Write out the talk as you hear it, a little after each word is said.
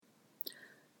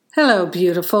Hello,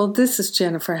 beautiful. This is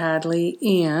Jennifer Hadley,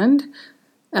 and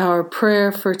our prayer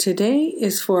for today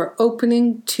is for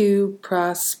opening to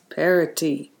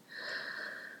prosperity.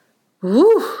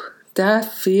 Woo, that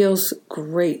feels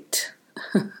great.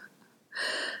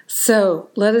 So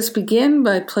let us begin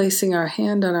by placing our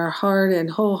hand on our heart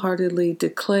and wholeheartedly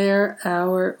declare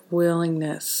our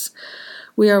willingness.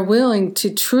 We are willing to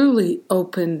truly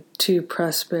open to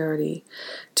prosperity,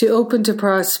 to open to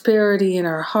prosperity in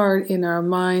our heart, in our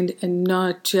mind, and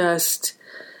not just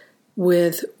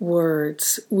with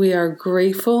words. We are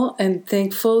grateful and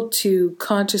thankful to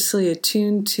consciously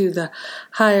attune to the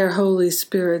higher Holy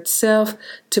Spirit self,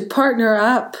 to partner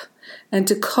up and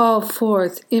to call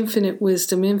forth infinite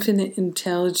wisdom, infinite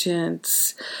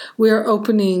intelligence. We are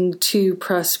opening to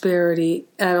prosperity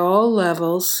at all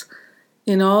levels,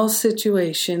 in all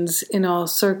situations, in all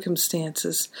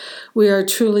circumstances. We are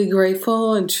truly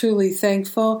grateful and truly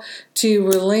thankful to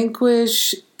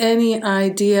relinquish any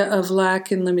idea of lack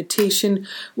and limitation.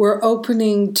 We're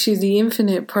opening to the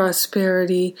infinite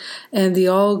prosperity and the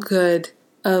all good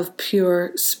of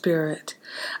pure spirit.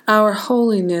 Our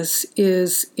holiness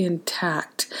is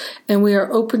intact, and we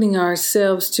are opening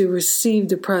ourselves to receive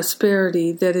the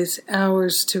prosperity that is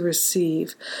ours to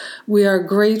receive. We are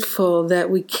grateful that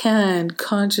we can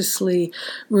consciously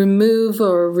remove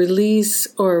or release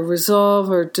or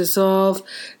resolve or dissolve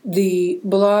the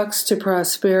blocks to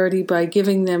prosperity by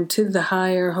giving them to the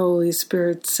higher Holy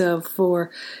Spirit self for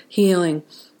healing.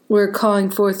 We're calling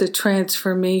forth a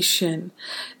transformation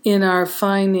in our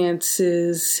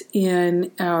finances,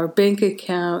 in our bank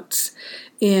accounts,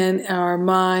 in our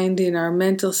mind, in our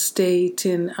mental state,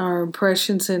 in our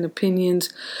impressions and opinions.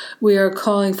 We are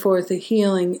calling forth a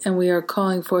healing, and we are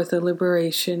calling forth a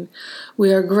liberation.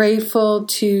 We are grateful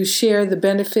to share the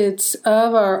benefits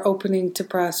of our opening to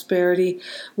prosperity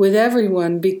with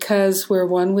everyone because we're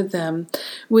one with them.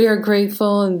 We are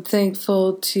grateful and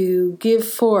thankful to give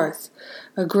forth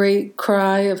a great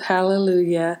cry of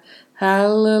hallelujah.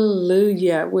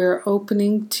 Hallelujah. We're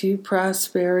opening to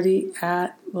prosperity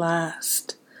at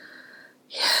last.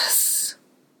 Yes.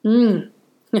 Thank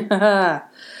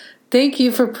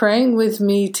you for praying with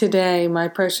me today, my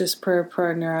precious prayer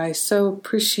partner. I so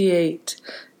appreciate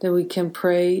that we can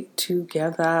pray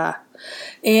together.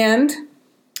 And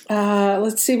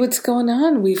let's see what's going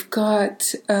on. We've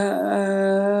got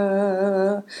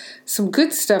some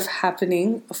good stuff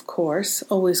happening, of course,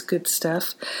 always good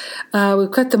stuff.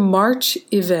 We've got the March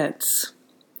events,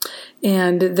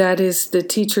 and that is the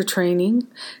teacher training,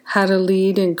 how to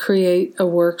lead and create a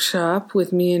workshop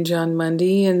with me and John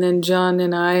Mundy. And then John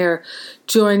and I are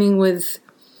joining with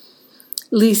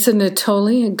Lisa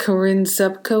Natoli and Corinne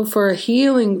Zupko for a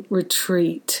healing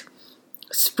retreat.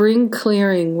 Spring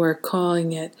clearing, we're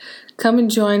calling it. Come and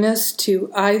join us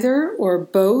to either or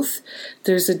both.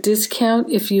 There's a discount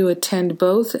if you attend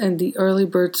both, and the early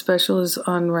bird special is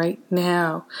on right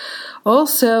now.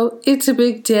 Also, it's a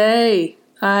big day.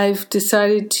 I've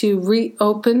decided to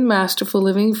reopen Masterful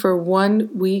Living for 1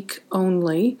 week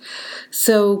only.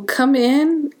 So come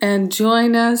in and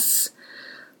join us.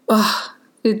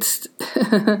 It's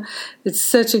it's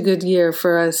such a good year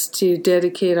for us to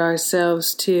dedicate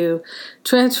ourselves to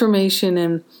transformation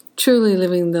and truly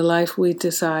living the life we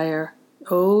desire.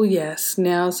 Oh yes,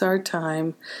 now's our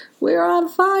time. We're on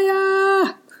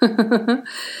fire!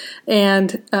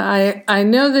 And I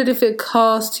know that if it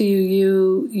calls to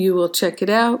you, you will check it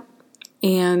out,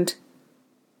 and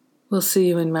we'll see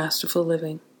you in Masterful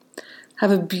Living. Have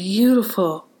a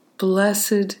beautiful,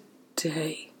 blessed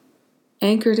day.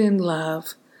 Anchored in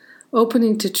love,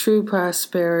 opening to true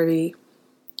prosperity,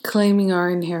 claiming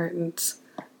our inheritance.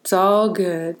 It's all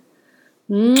good.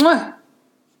 Mwah!